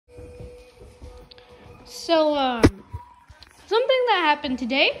So, something that happened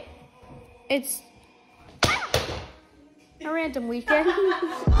today, it's a random weekend.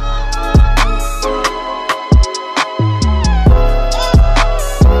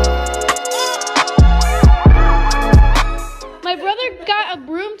 My brother got a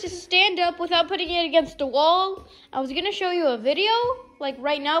broom to stand up without putting it against a wall. I was gonna show you a video, like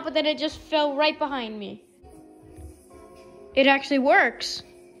right now, but then it just fell right behind me. It actually works.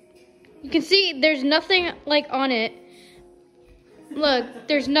 You can see there's nothing like on it. Look,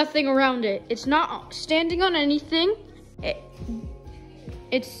 there's nothing around it. It's not standing on anything.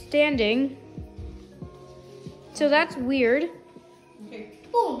 It's standing. So that's weird. Okay.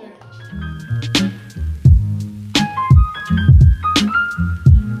 Boom.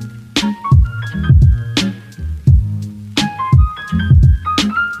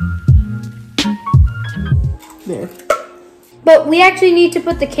 There. But we actually need to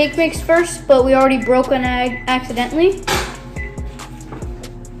put the cake mix first, but we already broke an egg accidentally.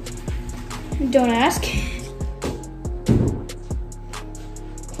 Don't ask.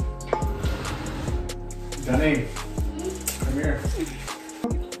 Danny, come here.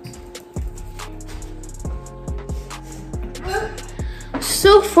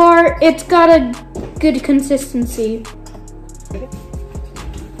 So far, it's got a good consistency.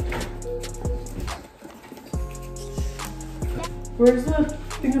 Where's the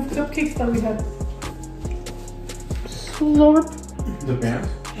thing of cupcakes that we had? Slurp. The band?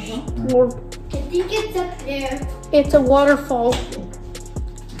 Slurp. I think it's up there. It's a waterfall.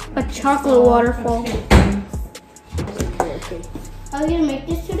 A chocolate waterfall. Are we gonna make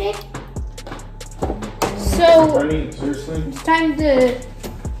this today? So, Danny, seriously? it's time to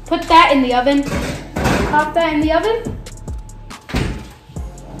put that in the oven. Pop that in the oven.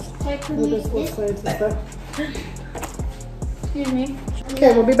 Excuse me.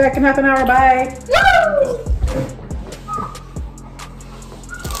 Okay, we'll be back in half an hour. Bye. Woo!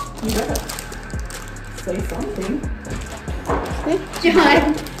 You better say something. Good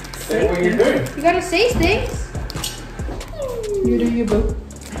job. Say what you're doing. You gotta say things. You do you, boo.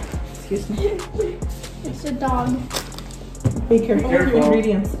 Excuse me. It's a dog. Be careful with your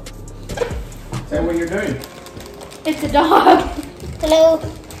ingredients. Say what you're doing. It's a dog. Hello.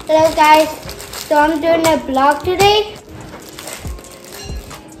 Hello guys. So I'm doing a vlog today.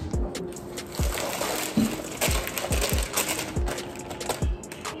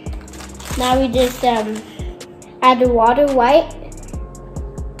 Now we just add the water white.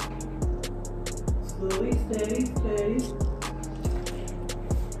 Slowly, steady, steady.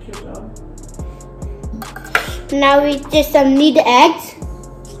 Good job. Now we just need the eggs.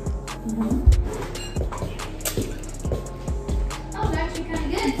 That was actually kind of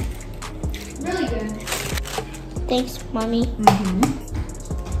good. Really good. Thanks, mommy.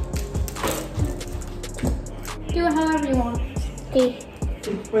 Do it however you want. Okay.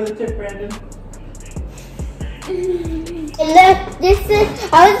 For the tip, Brandon. Look, this is.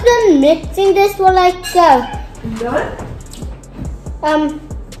 I was been mixing this for like. You done?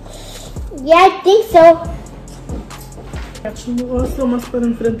 Yeah, I think so. Solo más para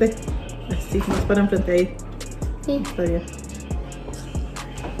enfrente. Sí, más para enfrente ahí. Sí. Está bien.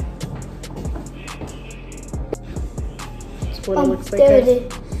 That's what it looks like, There it guys. is.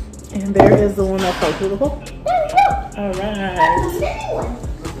 And there is the one that fell through the hole. Alright.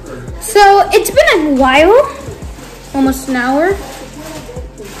 So it's been a while, almost an hour,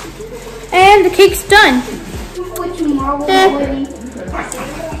 and the cake's done.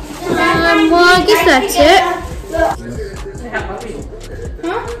 Well, I guess that's it.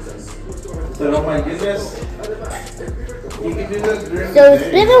 Huh? So, oh my goodness. You can do this during So the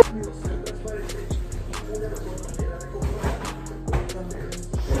it's day.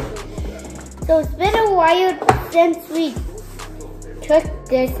 been a while since we took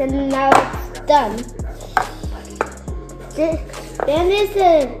this, and now it's done. This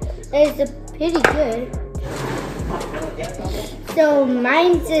is pretty good. So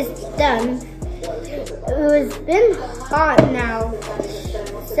mine's is done. It's been hot now.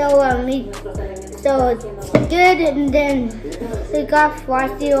 So so it's good, and then we got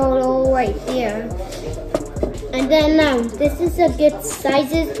frosty all right there. And then this is a good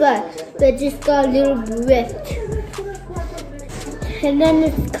sizes, but it just got a little ripped. And then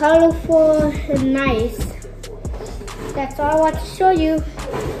it's colorful and nice. That's all I want to show you.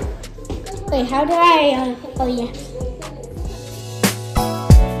 Wait, how do I? Oh yeah.